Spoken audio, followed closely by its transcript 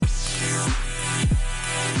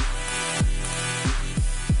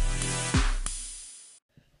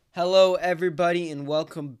Hello, everybody, and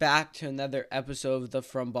welcome back to another episode of the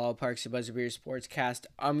From Ballparks to Buzzer Beater Sportscast.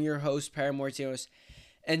 I'm your host, Perry Mortinos,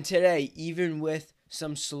 and today, even with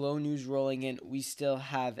some slow news rolling in, we still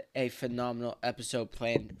have a phenomenal episode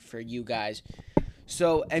planned for you guys.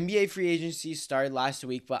 So, NBA free agency started last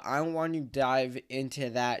week, but I don't want to dive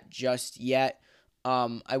into that just yet.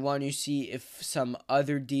 I want to see if some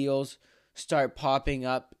other deals start popping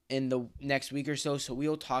up in the next week or so. So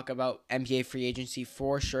we'll talk about NBA free agency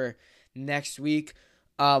for sure next week.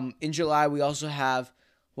 In July, we'll have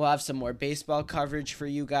some more baseball coverage for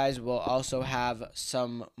you guys. We'll also have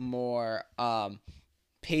some more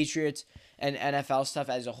Patriots and NFL stuff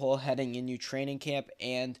as a whole heading into training camp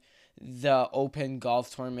and the Open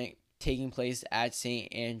Golf Tournament taking place at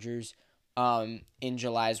St. Andrews in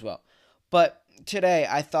July as well. But today,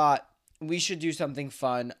 I thought we should do something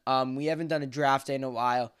fun. We haven't done a draft day in a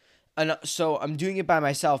while. And so I'm doing it by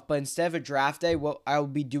myself, but instead of a draft day, what I will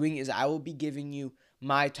be doing is I will be giving you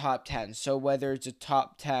my top 10. So whether it's a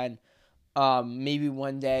top 10, maybe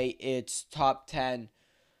one day it's top 10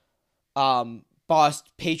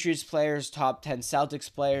 Boston Patriots players, top 10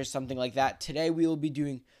 Celtics players, something like that. Today we will be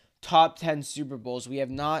doing top 10 Super Bowls. We have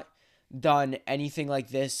not done anything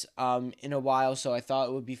like this in a while, so I thought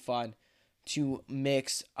it would be fun to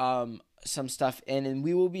mix some stuff in. And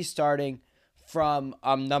we will be starting from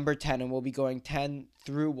number 10, and we'll be going 10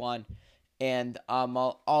 through 1. And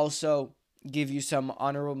I'll also give you some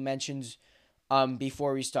honorable mentions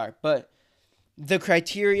before we start. But the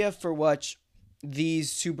criteria for which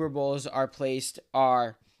these Super Bowls are placed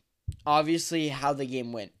are obviously how the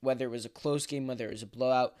game went, whether it was a close game, whether it was a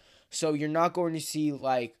blowout. So you're not going to see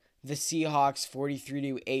like the Seahawks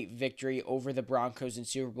 43-8 victory over the Broncos in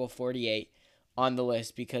Super Bowl 48 on the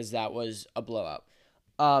list because that was a blowout.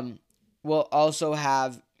 We'll also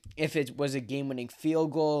have, if it was a game-winning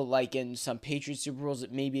field goal, like in some Patriots Super Bowls,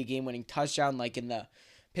 it may be a game-winning touchdown, like in the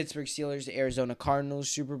Pittsburgh Steelers, Arizona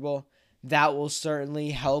Cardinals Super Bowl. That will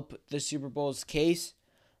certainly help the Super Bowl's case.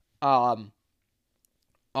 Also,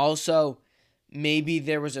 maybe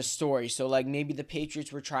there was a story. So, like, maybe the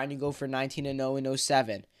Patriots were trying to go for 19-0 in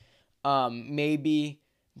 07. Maybe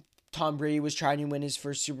Tom Brady was trying to win his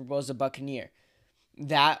first Super Bowl as a Buccaneer.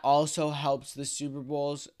 That also helps the Super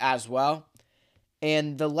Bowls as well.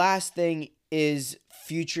 And the last thing is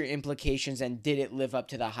future implications and did it live up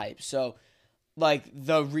to the hype. So, like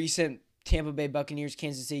the recent Tampa Bay Buccaneers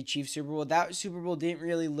Kansas City Chiefs Super Bowl, that Super Bowl didn't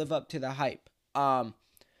really live up to the hype.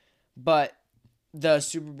 But the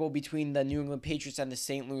Super Bowl between the New England Patriots and the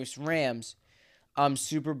St. Louis Rams,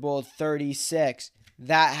 Super Bowl 36,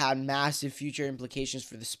 that had massive future implications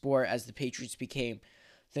for the sport as the Patriots became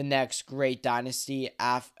the next great dynasty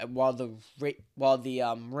while the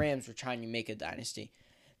Rams were trying to make a dynasty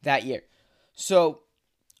that year. So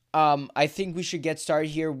I think we should get started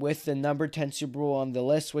here with the number 10 Super Bowl on the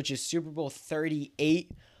list, which is Super Bowl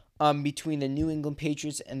 38 between the New England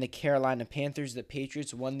Patriots and the Carolina Panthers. The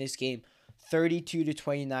Patriots won this game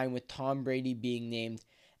 32-29 with Tom Brady being named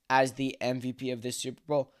as the MVP of this Super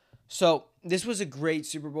Bowl. So this was a great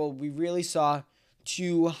Super Bowl. We really saw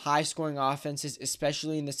two high-scoring offenses,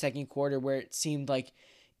 especially in the second quarter, where it seemed like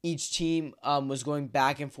each team was going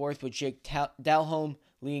back and forth with Jake Delhomme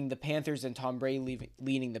leading the Panthers and Tom Brady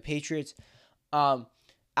leading the Patriots.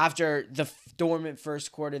 After the dormant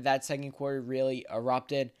first quarter, that second quarter really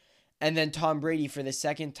erupted. And then Tom Brady, for the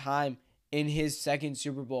second time in his second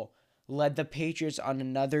Super Bowl, led the Patriots on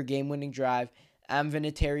another game-winning drive. Adam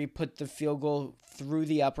Vinatieri put the field goal through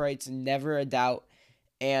the uprights, never a doubt.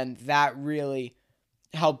 And that really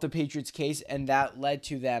helped the Patriots' case, and that led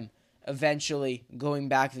to them eventually going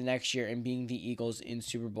back the next year and being the Eagles in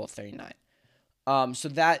Super Bowl 39. So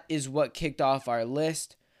that is what kicked off our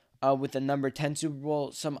list with the number 10 Super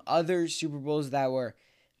Bowl. Some other Super Bowls that were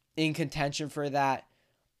in contention for that.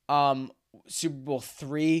 Super Bowl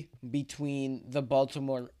 3 between the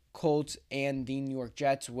Baltimore Colts and the New York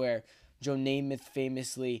Jets, where Joe Namath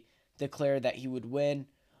famously declared that he would win.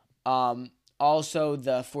 Also,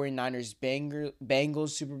 the 49ers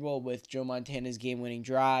Bengals Super Bowl with Joe Montana's game-winning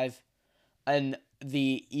drive. And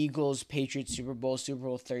the Eagles Patriots Super Bowl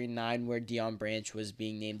 39, where Deion Branch was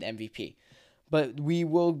being named MVP. But we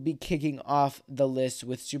will be kicking off the list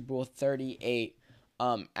with Super Bowl 38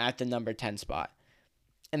 at the number 10 spot.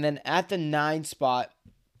 And then at the 9 spot,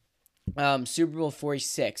 Super Bowl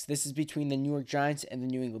 46. This is between the New York Giants and the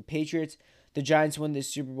New England Patriots. The Giants won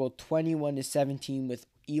this Super Bowl 21-17 with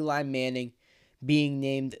Eli Manning being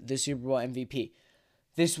named the Super Bowl MVP.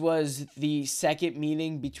 This was the second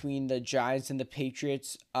meeting between the Giants and the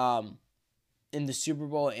Patriots in the Super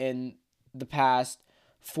Bowl in the past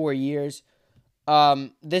 4 years.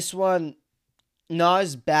 This one not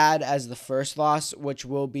as bad as the first loss, which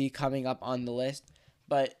will be coming up on the list,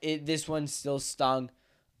 but this one still stung.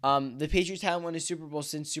 The Patriots hadn't won a Super Bowl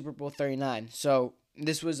since Super Bowl 39, so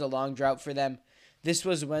this was a long drought for them. This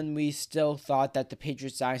was when we still thought that the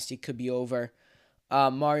Patriots dynasty could be over.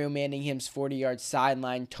 Mario Manningham's 40-yard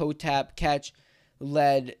sideline toe tap catch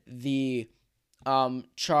led the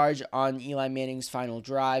charge on Eli Manning's final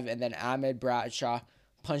drive, and then Ahmed Bradshaw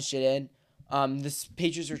punched it in. The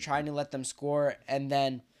Patriots were trying to let them score, and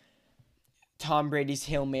then Tom Brady's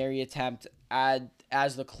Hail Mary attempt,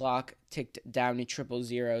 as the clock ticked down to triple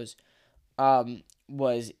zeros,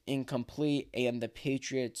 was incomplete, and the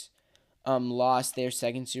Patriots lost their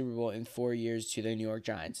second Super Bowl in 4 years to the New York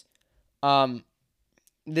Giants.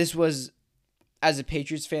 This was, as a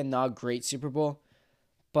Patriots fan, not a great Super Bowl,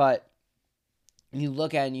 but you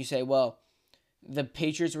look at it and you say, well, the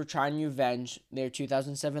Patriots were trying to avenge their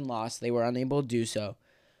 2007 loss. They were unable to do so.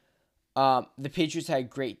 The Patriots had a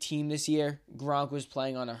great team this year. Gronk was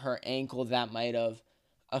playing on a hurt ankle. That might have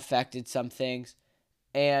affected some things.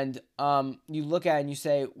 And you look at it and you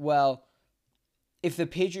say, well, if the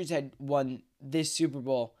Patriots had won this Super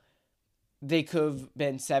Bowl, they could have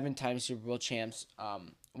been 7-time Super Bowl champs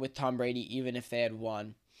with Tom Brady, even if they had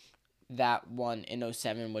won that one in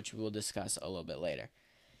 2007, which we'll discuss a little bit later.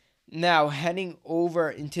 Now, heading over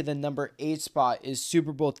into the number 8 spot is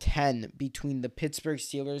Super Bowl 10 between the Pittsburgh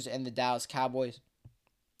Steelers and the Dallas Cowboys.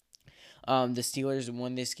 The Steelers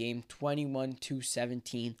won this game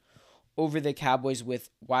 21-17 over the Cowboys, with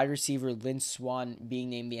wide receiver Lynn Swann being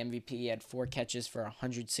named the MVP. He had 4 catches for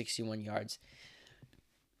 161 yards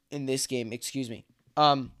in this game.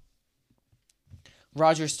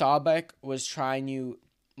 Roger Staubach was trying to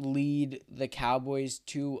lead the Cowboys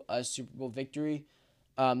to a Super Bowl victory.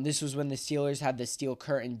 This was when the Steelers had the steel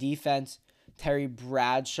curtain defense. Terry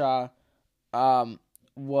Bradshaw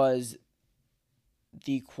was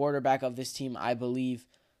the quarterback of this team, I believe.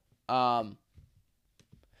 Roger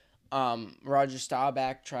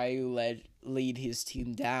Staubach tried to lead his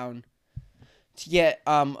team down to get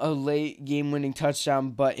a late game-winning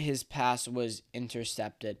touchdown, but his pass was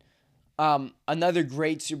intercepted. Another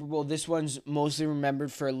great Super Bowl. This one's mostly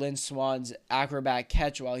remembered for Lynn Swann's acrobat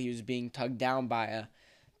catch while he was being tugged down by a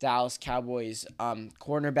Dallas Cowboys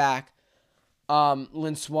cornerback.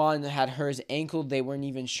 Lynn Swann had hurt his ankle. They weren't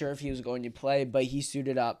even sure if he was going to play, but he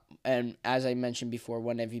suited up, and as I mentioned before,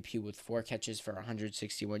 won MVP with 4 catches for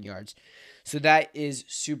 161 yards. So that is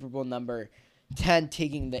Super Bowl number 10,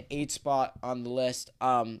 taking the 8th spot on the list.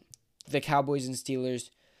 The Cowboys and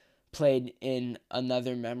Steelers played in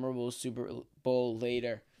another memorable Super Bowl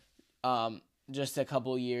later, just a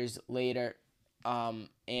couple years later,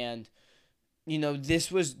 and these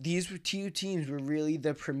two teams were really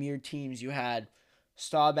the premier teams. You had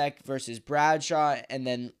Staubach versus Bradshaw, and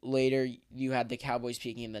then later you had the Cowboys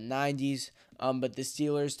peaking in the 90s. But the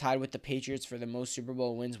Steelers tied with the Patriots for the most Super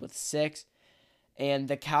Bowl wins with 6. And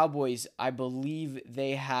the Cowboys, I believe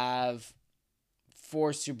they have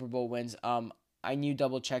 4 Super Bowl wins. I need to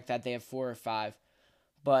double check that they have 4 or 5.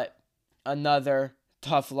 But another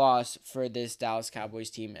tough loss for this Dallas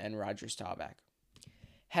Cowboys team and Roger Staubach.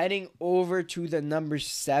 Heading over to the number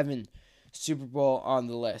 7 Super Bowl on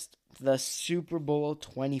the list, the Super Bowl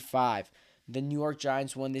 25. The New York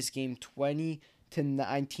Giants won this game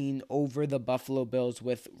 20-19 over the Buffalo Bills,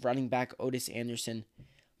 with running back Otis Anderson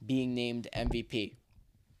being named MVP.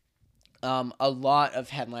 A lot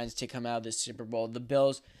of headlines to come out of this Super Bowl. The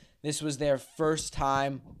Bills, this was their first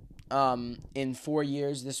time in 4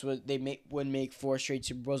 years. Would make 4 straight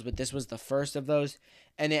Super Bowls, but this was the first of those,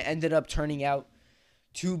 and it ended up turning out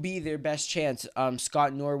to be their best chance.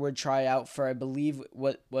 Scott Norwood tried out for, I believe,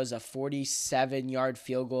 what was a 47-yard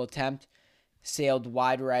field goal attempt, sailed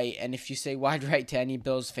wide right, and if you say wide right to any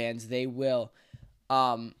Bills fans, they will.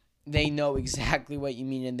 They know exactly what you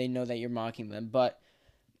mean, and they know that you're mocking them. But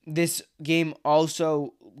this game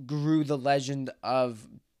also grew the legend of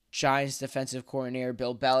Giants defensive coordinator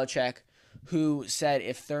Bill Belichick, who said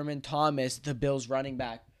if Thurman Thomas, the Bills running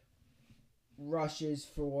back, rushes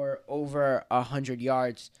for over 100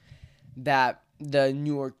 yards, that the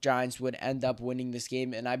New York Giants would end up winning this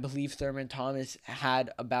game. And I believe Thurman Thomas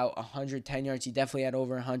had about 110 yards. He definitely had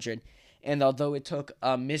over 100. And although it took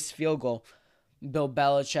a missed field goal, Bill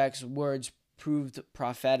Belichick's words proved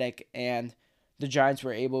prophetic, and the Giants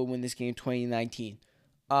were able to win this game 2019.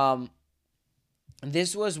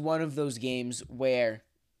 This was one of those games where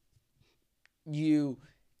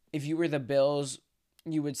if you were the Bills,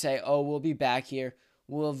 you would say, oh, we'll be back here.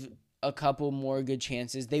 We'll have a couple more good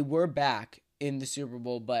chances. They were back in the Super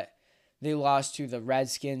Bowl, but they lost to the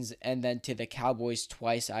Redskins and then to the Cowboys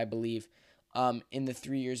twice, I believe. in the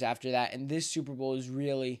 3 years after that. And this Super Bowl is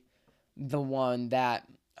really the one that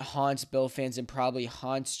haunts Bill fans and probably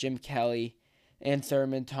haunts Jim Kelly and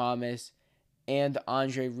Thurman Thomas and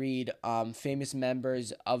Andre Reed, famous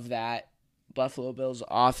members of that Buffalo Bills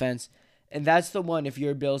offense. And that's the one, if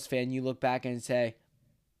you're a Bills fan, you look back and say,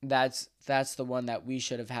 that's the one that we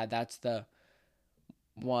should have had. That's the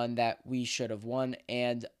one that we should have won.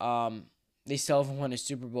 And they still haven't won a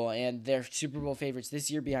Super Bowl. And they're Super Bowl favorites this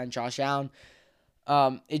year behind Josh Allen.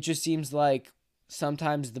 It just seems like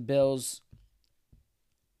sometimes the Bills...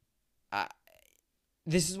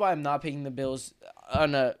 this is why I'm not picking the Bills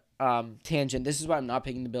on a tangent. This is why I'm not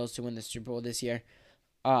picking the Bills to win the Super Bowl this year.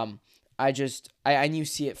 I knew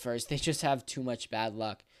see it first. They just have too much bad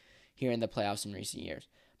luck here in the playoffs in recent years.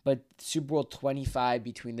 But Super Bowl 25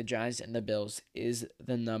 between the Giants and the Bills is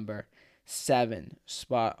the number 7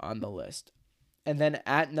 spot on the list. And then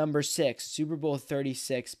at number 6, Super Bowl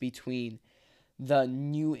 36 between the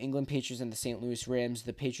New England Patriots and the St. Louis Rams.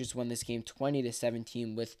 The Patriots won this game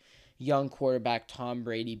 20-17 with young quarterback Tom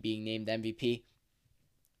Brady being named MVP.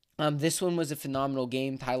 This one was a phenomenal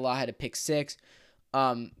game. Ty Law had a pick 6.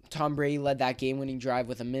 Tom Brady led that game-winning drive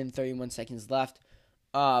with 1 minute and 31 seconds left.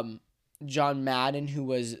 John Madden, who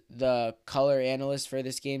was the color analyst for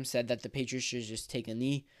this game, said that the Patriots should just take a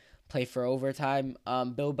knee, play for overtime.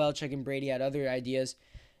 Bill Belichick and Brady had other ideas,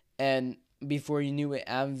 and before you knew it,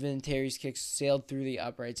 Alvin Vinatieri's kicks sailed through the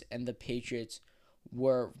uprights, and the Patriots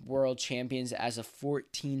were world champions as a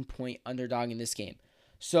 14-point underdog in this game.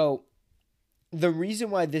 So the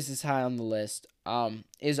reason why this is high on the list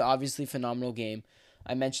is obviously phenomenal game.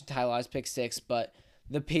 I mentioned Ty Law's pick 6, but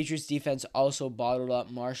the Patriots defense also bottled up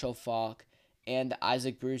Marshall Faulk and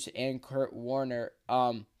Isaac Bruce and Kurt Warner.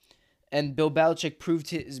 And Bill Belichick proved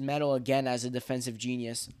his mettle again as a defensive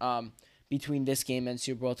genius between this game and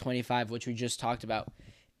Super Bowl 25, which we just talked about.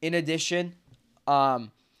 In addition,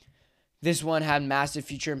 this one had massive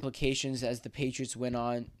future implications as the Patriots went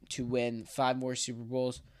on to win 5 more Super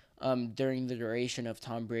Bowls during the duration of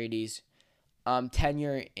Tom Brady's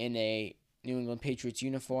tenure in a New England Patriots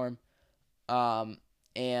uniform.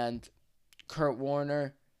 And Kurt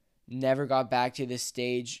Warner never got back to this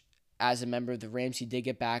stage as a member of the Rams. He did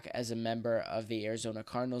get back as a member of the Arizona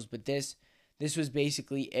Cardinals, but this was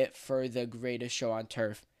basically it for the greatest show on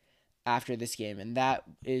turf after this game, and that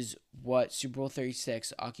is what Super Bowl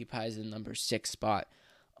 36 occupies the number 6 spot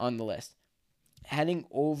on the list. Heading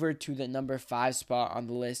over to the number 5 spot on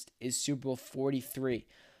the list is Super Bowl 43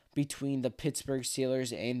 between the Pittsburgh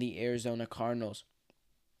Steelers and the Arizona Cardinals.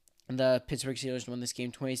 The Pittsburgh Steelers won this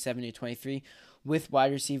game 27-23 with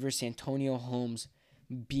wide receiver Santonio Holmes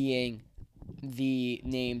being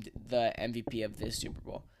named the MVP of this Super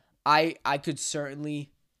Bowl. I would certainly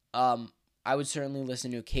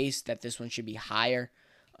listen to a case that this one should be higher,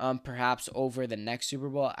 perhaps over the next Super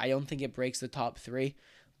Bowl. I don't think it breaks the top 3,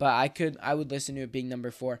 but I would listen to it being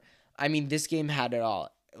number 4. I mean, this game had it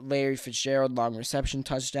all. Larry Fitzgerald, long reception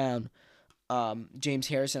touchdown. James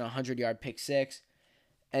Harrison, 100-yard pick 6.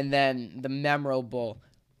 And then the memorable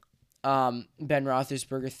Ben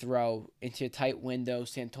Roethlisberger throw into a tight window.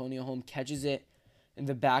 Santonio Holmes catches it in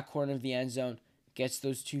the back corner of the end zone, gets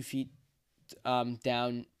those 2 feet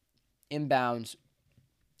down inbounds,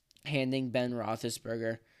 handing Ben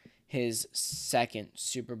Roethlisberger his 2nd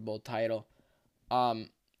Super Bowl title.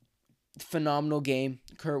 Phenomenal game.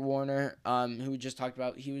 Kurt Warner, who we just talked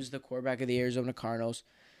about, he was the quarterback of the Arizona Cardinals.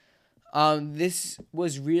 This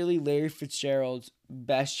was really Larry Fitzgerald's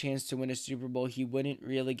best chance to win a Super Bowl. He wouldn't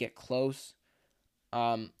really get close.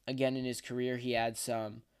 Again, in his career, he had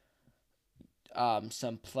some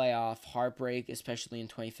playoff heartbreak, especially in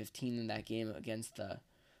 2015 in that game against the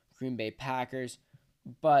Green Bay Packers.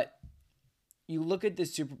 But you look at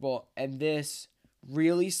this Super Bowl, and this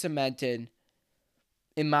really cemented,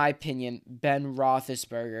 in my opinion, Ben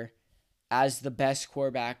Roethlisberger as the best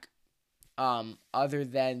quarterback other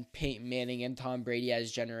than Peyton Manning and Tom Brady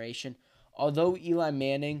as generation. Although Eli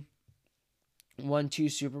Manning won 2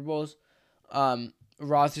 Super Bowls,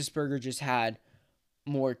 Roethlisberger just had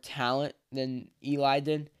more talent than Eli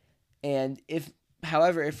did. And if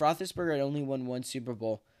Roethlisberger had only won 1 Super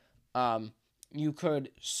Bowl, you could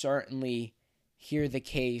certainly hear the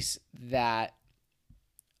case that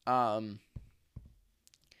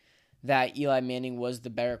that Eli Manning was the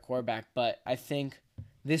better quarterback. But I think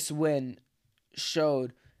this win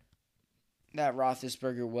showed that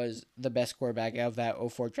Roethlisberger was the best quarterback out of that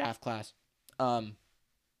 2004 draft class. And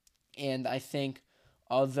I think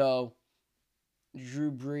although Drew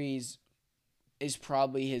Brees is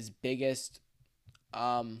probably his biggest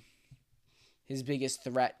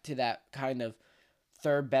threat to that kind of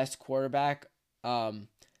third best quarterback,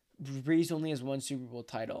 Brees only has one Super Bowl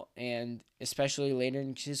title, and especially later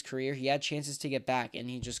in his career, he had chances to get back, and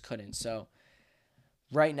he just couldn't. So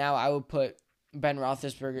right now, I would put Ben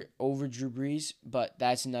Roethlisberger over Drew Brees, but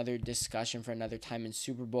that's another discussion for another time. In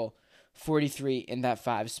Super Bowl 43 in that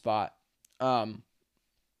 5 spot,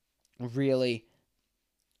 really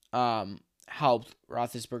helped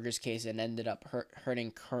Roethlisberger's case and ended up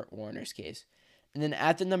hurting Kurt Warner's case. And then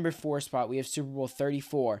at the number 4 spot, we have Super Bowl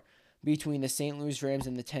 34 between the St. Louis Rams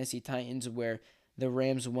and the Tennessee Titans, where the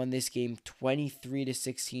Rams won this game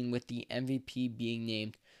 23-16 with the MVP being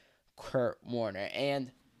named Kurt Warner.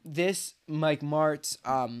 And this, Mike Martz,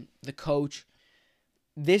 the coach,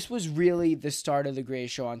 this was really the start of the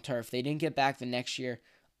greatest show on turf. They didn't get back the next year.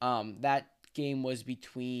 That game was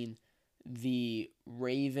between the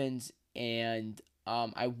Ravens and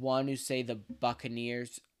I want to say the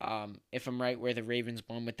Buccaneers, if I'm right, where the Ravens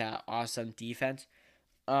won with that awesome defense.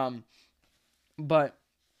 But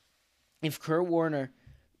if Kurt Warner,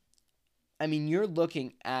 I mean, you're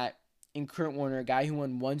looking at, in Kurt Warner, a guy who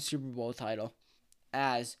won 1 Super Bowl title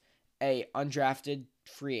as a undrafted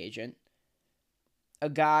free agent, a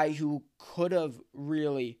guy who could have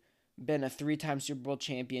really been a 3-time Super Bowl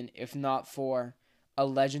champion if not for a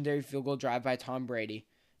legendary field goal drive by Tom Brady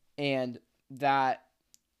and that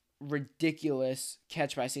ridiculous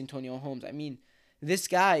catch by Santonio Holmes. I mean, this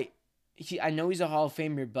guy, I know he's a Hall of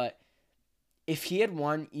Famer, but if he had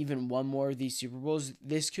won even one more of these Super Bowls,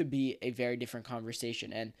 this could be a very different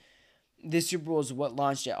conversation. And this Super Bowl is what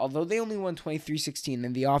launched it. Although they only won 23-16,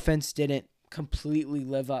 and the offense didn't completely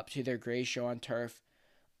live up to their greatest show on turf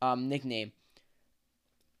nickname,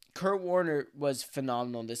 Kurt Warner was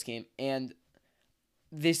phenomenal in this game. And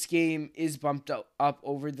this game is bumped up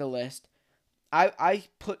over the list. I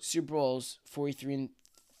put Super Bowls 43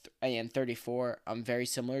 and 34 very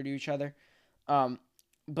similar to each other.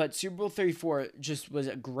 But Super Bowl 34 just was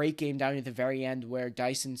a great game down at the very end where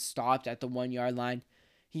Dyson stopped at the 1 yard line.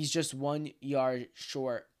 He's just 1 yard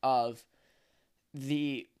short of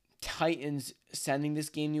the Titans sending this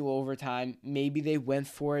game to overtime. Maybe they went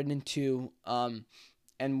for it in 2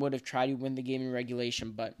 and would have tried to win the game in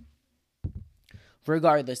regulation. But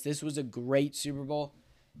regardless, this was a great Super Bowl.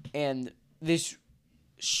 And this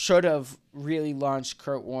should have really launched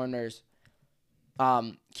Kurt Warner's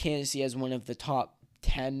candidacy as one of the top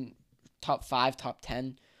 10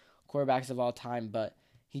 quarterbacks of all time, but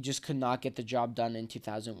he just could not get the job done in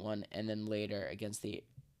 2001 and then later against the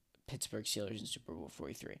Pittsburgh Steelers in Super Bowl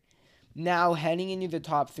 43. Now, heading into the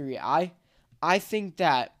top 3, I think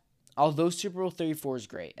that although Super Bowl 34 is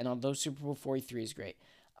great and although Super Bowl 43 is great,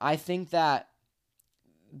 I think that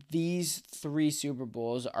these 3 Super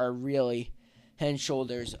Bowls are really head and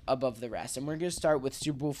shoulders above the rest. And we're going to start with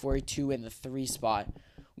Super Bowl 42 in the 3 spot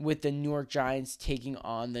with the New York Giants taking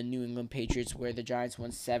on the New England Patriots, where the Giants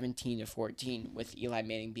won 17-14 with Eli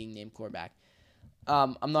Manning being named quarterback.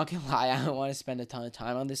 I'm not going to lie, I don't want to spend a ton of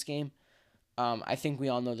time on this game. I think we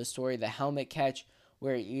all know the story, the helmet catch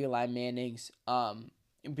where Eli Manning's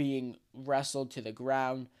being wrestled to the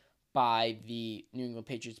ground by the New England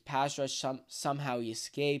Patriots pass rush. Somehow he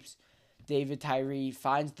escapes. David Tyree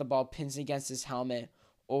finds the ball, pins against his helmet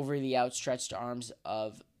over the outstretched arms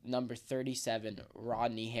of number 37,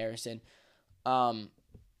 Rodney Harrison. The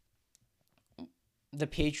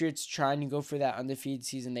Patriots trying to go for that undefeated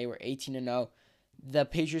season. They were 18-0. The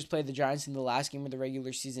Patriots played the Giants in the last game of the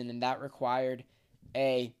regular season, and that required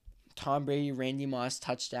a Tom Brady, Randy Moss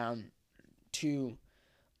touchdown to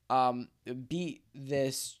beat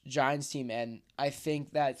this Giants team. And I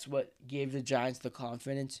think that's what gave the Giants the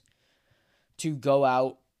confidence to go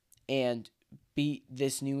out and beat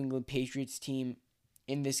this New England Patriots team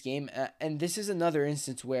in this game. And this is another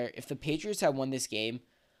instance where if the Patriots had won this game,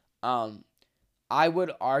 I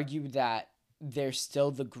would argue that they're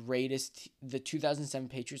still the greatest. The 2007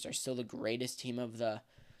 Patriots are still the greatest team of the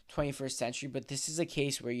 21st century. But this is a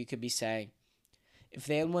case where you could be saying, if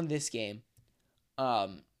they had won this game,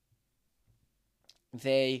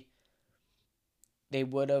 they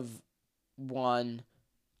would have won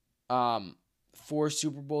 4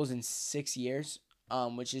 Super Bowls in 6 years,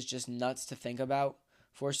 which is just nuts to think about.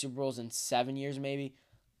 4 Super Bowls in 7 years, maybe.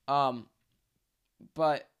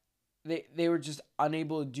 But they were just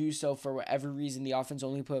unable to do so for whatever reason. The offense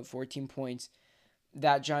only put up 14 points.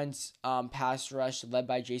 That Giants pass rush, led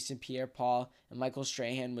by Jason Pierre-Paul and Michael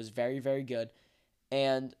Strahan, was very, very good.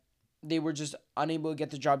 And they were just unable to get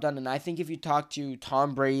the job done. And I think if you talk to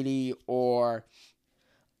Tom Brady or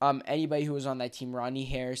anybody who was on that team, Rodney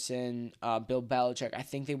Harrison, Bill Belichick, I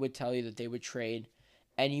think they would tell you that they would trade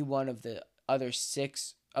any one of the other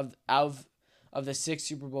 6 of the 6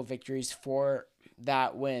 Super Bowl victories for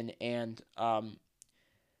that win. And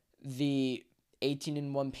the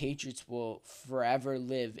 18-1 Patriots will forever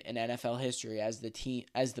live in NFL history as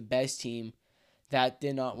the best team that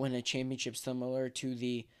did not win a championship, similar to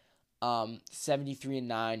the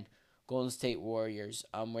 73-9 Golden State Warriors,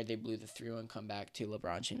 where they blew the 3-1 comeback to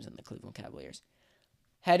LeBron James and the Cleveland Cavaliers.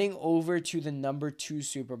 Heading over to the number 2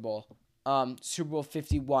 Super Bowl, Super Bowl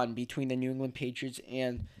 51 between the New England Patriots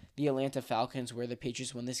and the Atlanta Falcons, where the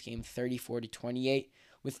Patriots won this game 34-28,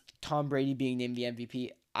 with Tom Brady being named the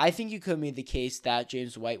MVP. I think you could have made the case that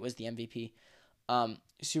James White was the MVP.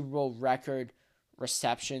 Super Bowl record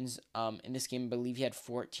receptions in this game, I believe he had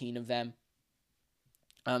 14 of them.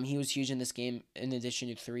 He was huge in this game, in addition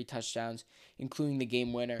to 3 touchdowns, including the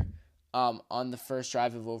game winner on the first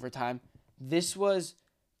drive of overtime. This was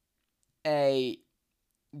a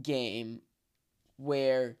game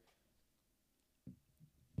where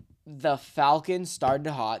the Falcons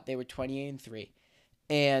started hot. They were 28-3,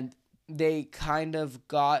 and they kind of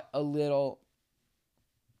got a little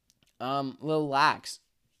lax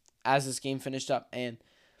as this game finished up, and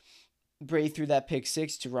Brady threw that pick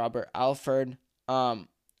 6 to Robert Alford.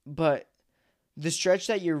 But the stretch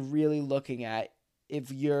that you're really looking at,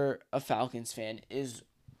 if you're a Falcons fan, is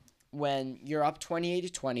when you're up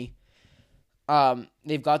 28-20.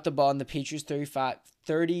 They've got the ball on the Patriots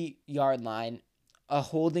 30-yard line. A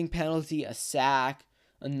holding penalty, a sack,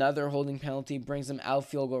 another holding penalty brings them out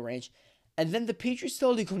field goal range. And then the Patriots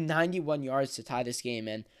still had to go 91 yards to tie this game.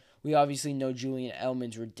 And we obviously know Julian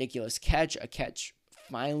Edelman's ridiculous catch. A catch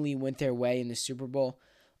finally went their way in the Super Bowl.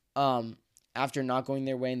 After not going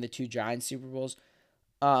their way in the 2 Giants Super Bowls.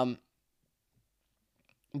 But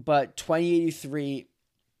 28-3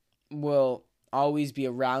 will always be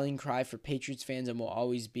a rallying cry for Patriots fans, and will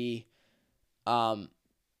always be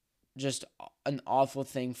just an awful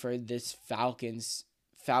thing for this Falcons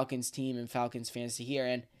team and Falcons fans to hear.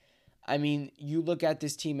 And I mean, you look at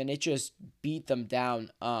this team and it just beat them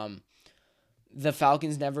down. The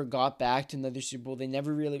Falcons never got back to another Super Bowl. They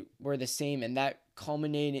never really were the same, and that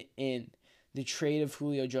culminated in the trade of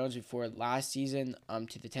Julio Jones before last season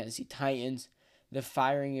to the Tennessee Titans, the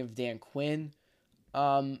firing of Dan Quinn,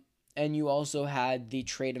 and you also had the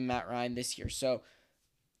trade of Matt Ryan this year. So,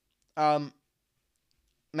 Matt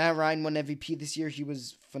Ryan won MVP this year. He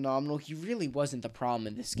was phenomenal. He really wasn't the problem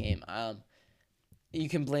in this game. You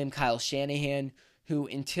can blame Kyle Shanahan, who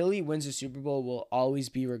until he wins a Super Bowl will always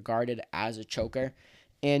be regarded as a choker,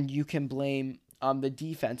 and you can blame the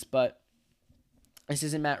defense, but this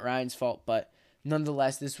isn't Matt Ryan's fault. But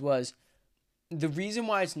nonetheless, this was the reason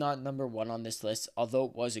why it's not number 1 on this list, although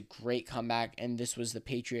it was a great comeback, and this was the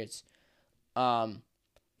Patriots'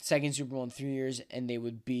 second Super Bowl in 3 years, and they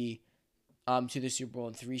would be to the Super Bowl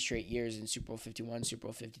in 3 straight years, in Super Bowl 51, Super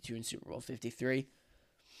Bowl 52, and Super Bowl 53.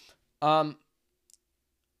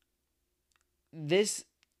 This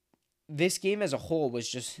game as a whole was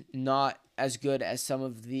just not as good as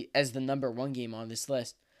the number 1 game on this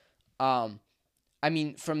list. I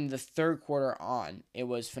mean, from the third quarter on, it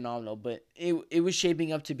was phenomenal, but it was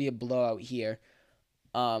shaping up to be a blowout here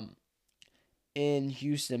in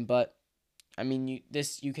Houston. But I mean,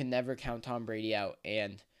 you can never count Tom Brady out,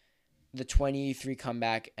 and the 23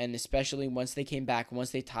 comeback, and especially once they came back,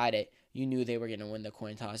 once they tied it, you knew they were going to win the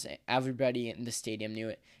coin toss. Everybody in the stadium knew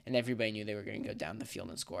it, and everybody knew they were going to go down the field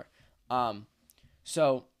and score.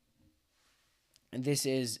 So this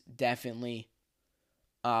is definitely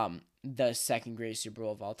the second greatest Super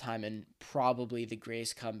Bowl of all time, and probably the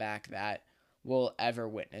greatest comeback that we'll ever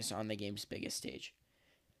witness on the game's biggest stage.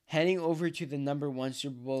 Heading over to the number 1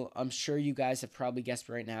 Super Bowl, I'm sure you guys have probably guessed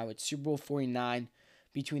right now. It's Super Bowl 49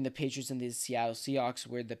 between the Patriots and the Seattle Seahawks,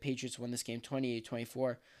 where the Patriots won this game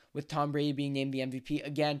 28-24, with Tom Brady being named the MVP.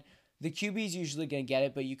 Again, the QB is usually going to get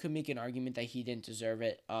it, but you could make an argument that he didn't deserve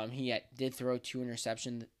it. He did throw 2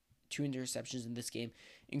 interceptions in this game,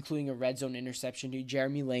 including a red zone interception to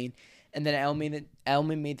Jeremy Lane, and then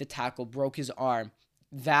Edelman made the tackle, broke his arm.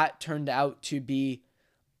 That turned out to be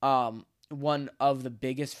one of the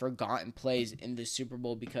biggest forgotten plays in the Super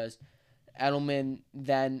Bowl, because Edelman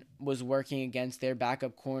then was working against their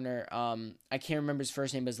backup corner. I can't remember his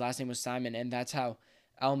first name, but his last name was Simon, and that's how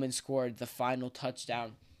Edelman scored the final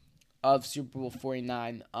touchdown of Super Bowl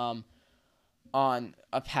 49 on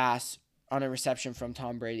a pass, on a reception from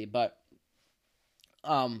Tom Brady. But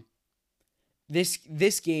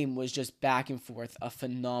this game was just back and forth, a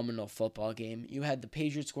phenomenal football game. You had the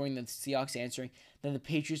Patriots scoring, then the Seahawks answering. Then the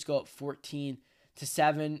Patriots go up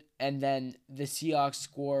 14-7, and then the Seahawks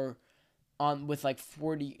score with like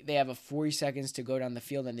 40. They have 40 seconds to go down the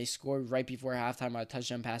field, and they scored right before halftime on a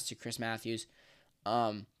touchdown pass to Chris Matthews,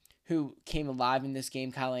 who came alive in this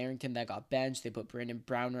game. Kyle Arrington that got benched. They put Brandon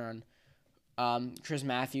Browner Chris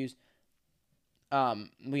Matthews.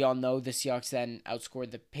 We all know the Seahawks then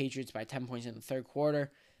outscored the Patriots by 10 points in the third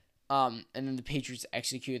quarter. And then the Patriots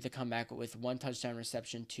executed the comeback with one touchdown pass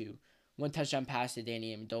to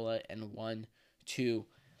Danny Amendola and one to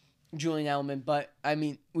Julian Edelman. But, I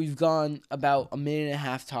mean, we've gone about a minute and a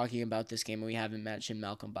half talking about this game, and we haven't mentioned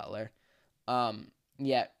Malcolm Butler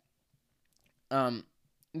yet.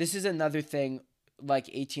 This is another thing, like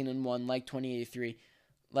 18-1, like 28-3.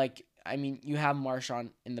 Like, I mean, you have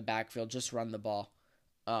Marshawn in the backfield, just run the ball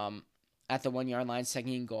at the 1 yard line,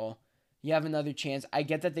 second and goal. You have another chance. I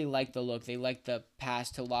get that they like the look. They like the pass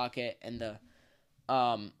to Lockett and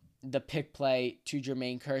the pick play to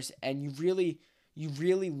Jermaine Kearse. And you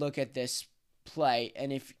really look at this play,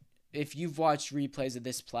 and if you've watched replays of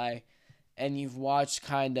this play and you've watched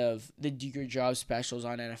kind of the Do Your Job specials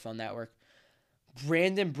on NFL Network,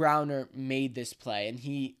 Brandon Browner made this play, and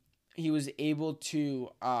he was able to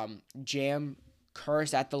jam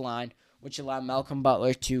Kearse at the line, which allowed Malcolm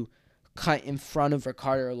Butler to cut in front of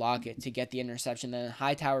Ricardo Lockett to get the interception. Then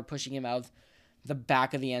Hightower pushing him out of the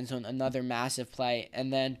back of the end zone, another massive play.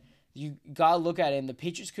 And then you got to look at it, and the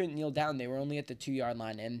Patriots couldn't kneel down. They were only at the 2 yard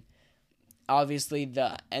line. And obviously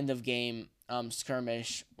the end of game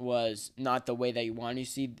skirmish was not the way that you want to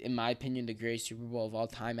see. In my opinion, the greatest Super Bowl of all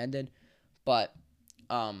time ended. But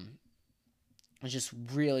it's just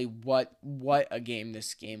really what a game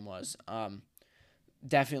this game was.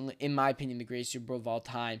 Definitely, in my opinion, the greatest Super Bowl of all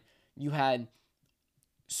time. You had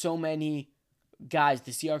so many guys,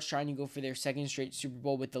 the Seahawks trying to go for their second straight Super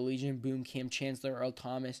Bowl with the Legion Boom, Cam Chancellor, Earl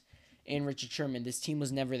Thomas, and Richard Sherman. This team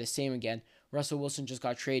was never the same again. Russell Wilson just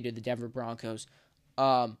got traded to the Denver Broncos.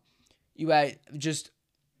 You had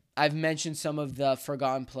I've mentioned some of the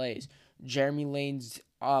forgotten plays. Jeremy Lane's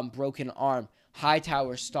broken arm.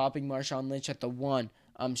 Hightower stopping Marshawn Lynch at the 1,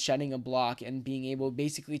 shedding a block and being able to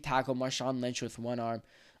basically tackle Marshawn Lynch with one arm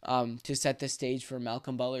to set the stage for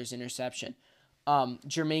Malcolm Butler's interception.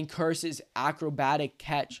 Jermaine Kearse's acrobatic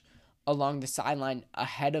catch along the sideline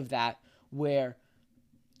ahead of that, where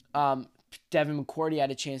Devin McCourty had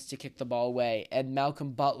a chance to kick the ball away, and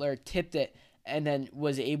Malcolm Butler tipped it and then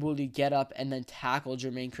was able to get up and then tackle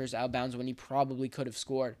Jermaine Kearse out of bounds when he probably could have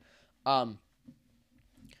scored.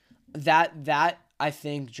 That I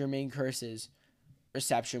think Jermaine Kearse's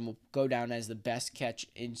reception will go down as the best catch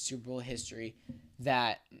in Super Bowl history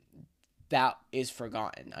that is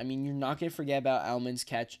forgotten. I mean, you're not going to forget about Edelman's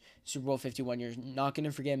catch, Super Bowl 51. You're not going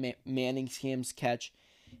to forget Manningham's catch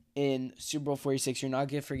in Super Bowl 46. You're not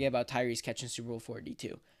going to forget about Tyree's catch in Super Bowl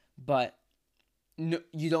 42. But no,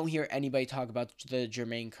 you don't hear anybody talk about the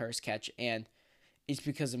Jermaine Kearse catch, and it's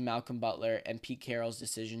because of Malcolm Butler and Pete Carroll's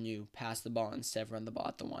decision to pass the ball instead of run the ball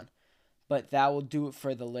at the 1. But that will do it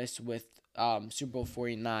for the list with Super Bowl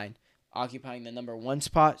 49 occupying the number 1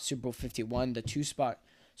 spot, Super Bowl 51, the 2 spot,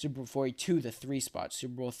 Super Bowl 42, the 3 spot,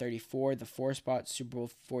 Super Bowl 34, the 4 spot, Super Bowl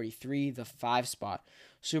 43, the 5 spot,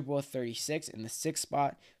 Super Bowl 36 in the 6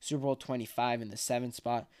 spot, Super Bowl 25 in the 7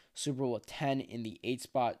 spot, Super Bowl 10 in the 8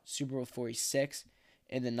 spot, Super Bowl 46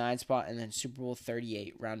 in the 9 spot, and then Super Bowl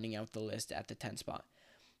 38 rounding out the list at the 10 spot.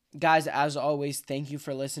 Guys, as always, thank you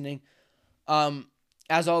for listening.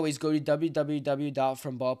 As always, go to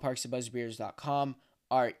www.FromBallparksToBuzzBeers.com.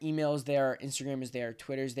 Our email is there, our Instagram is there, our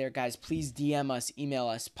Twitter is there. Guys, please DM us, email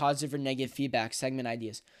us, positive or negative feedback, segment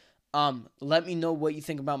ideas. Let me know what you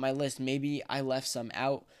think about my list. Maybe I left some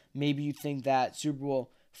out. Maybe you think that Super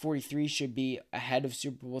Bowl 43 should be ahead of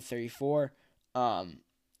Super Bowl 34.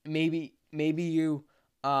 Maybe you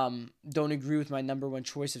don't agree with my number 1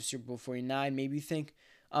 choice of Super Bowl 49. Maybe you think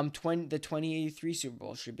the 2083 Super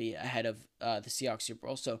Bowl should be ahead of the Seahawks Super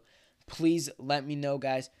Bowl. So please let me know,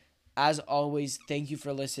 guys. As always, thank you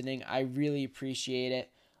for listening. I really appreciate it.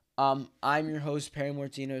 I'm your host, Perry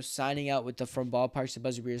Mortino, signing out with the From Ballparks to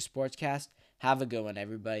Buzzer Beaters Sportscast. Have a good one,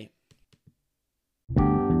 everybody.